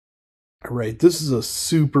All right, this is a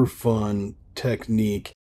super fun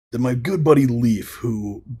technique that my good buddy Leaf,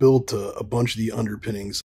 who built a bunch of the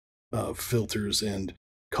underpinnings of filters and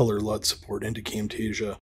color LUT support into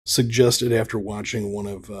Camtasia, suggested after watching one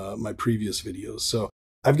of my previous videos. So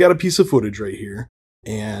I've got a piece of footage right here,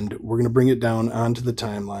 and we're going to bring it down onto the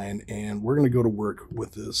timeline, and we're going to go to work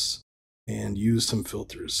with this and use some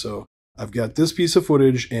filters. So I've got this piece of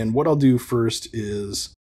footage, and what I'll do first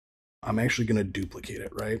is I'm actually going to duplicate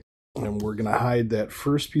it, right? And we're going to hide that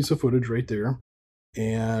first piece of footage right there.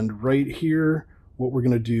 And right here, what we're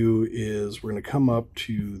going to do is we're going to come up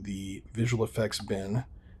to the visual effects bin,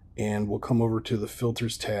 and we'll come over to the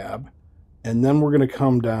filters tab. And then we're going to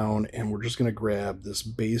come down and we're just going to grab this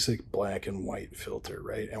basic black and white filter,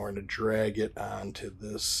 right? And we're going to drag it onto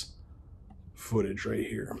this footage right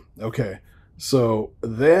here. Okay. So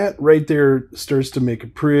that right there starts to make a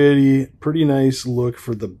pretty nice look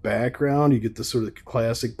for the background. You get this sort of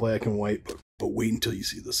classic black and white, but wait until you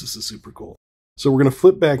see this. This is super cool. So we're going to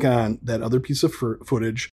flip back on that other piece of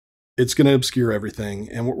footage. It's going to obscure everything.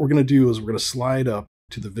 And what we're going to do is we're going to slide up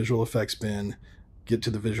to the visual effects bin, get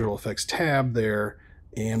to the visual effects tab there,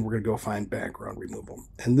 and we're going to go find background removal.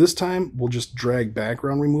 And this time we'll just drag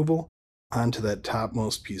background removal onto that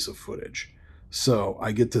topmost piece of footage. So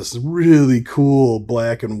I get this really cool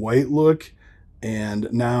black and white look, and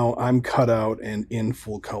now I'm cut out and in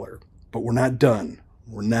full color. But we're not done.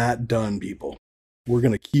 We're not done, people. We're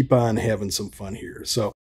going to keep on having some fun here.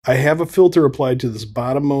 So I have a filter applied to this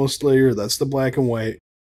bottommost layer. That's the black and white.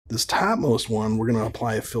 This topmost one, we're going to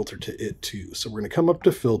apply a filter to it too. So we're going to come up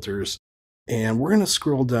to filters, and we're going to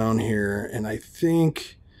scroll down here, and I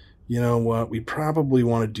think, you know what, we probably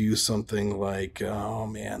want to do something like, oh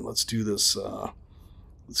man, let's do this,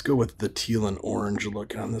 let's go with the teal and orange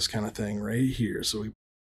look on this kind of thing right here. So we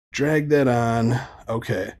drag that on.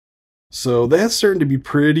 Okay, so that's starting to be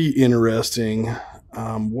pretty interesting.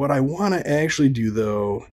 What I want to actually do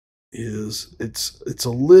though is it's a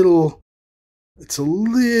little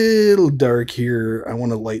dark here. I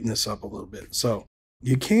want to lighten this up a little bit. So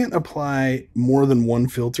you can't apply more than one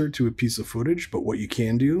filter to a piece of footage, but what you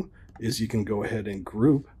can do is you can go ahead and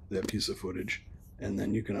group that piece of footage, and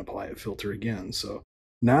then you can apply a filter again. So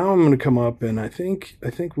now I'm going to come up, and I think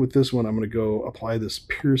with this one, I'm going to go apply this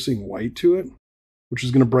piercing white to it, which is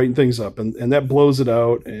going to brighten things up, and that blows it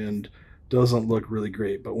out and doesn't look really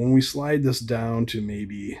great. But when we slide this down to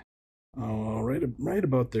maybe right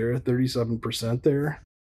about there, 37% there.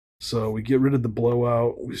 So we get rid of the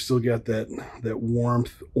blowout. We still got that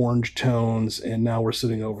warmth, orange tones, and now we're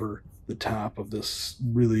sitting over the top of this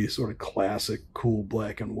really sort of classic, cool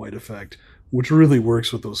black and white effect, which really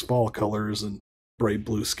works with those fall colors and bright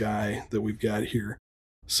blue sky that we've got here.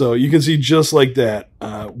 So you can see just like that,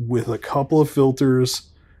 with a couple of filters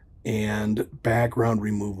and background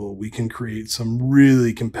removal, we can create some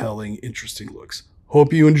really compelling, interesting looks.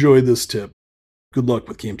 Hope you enjoyed this tip. Good luck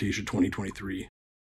with Camtasia 2023.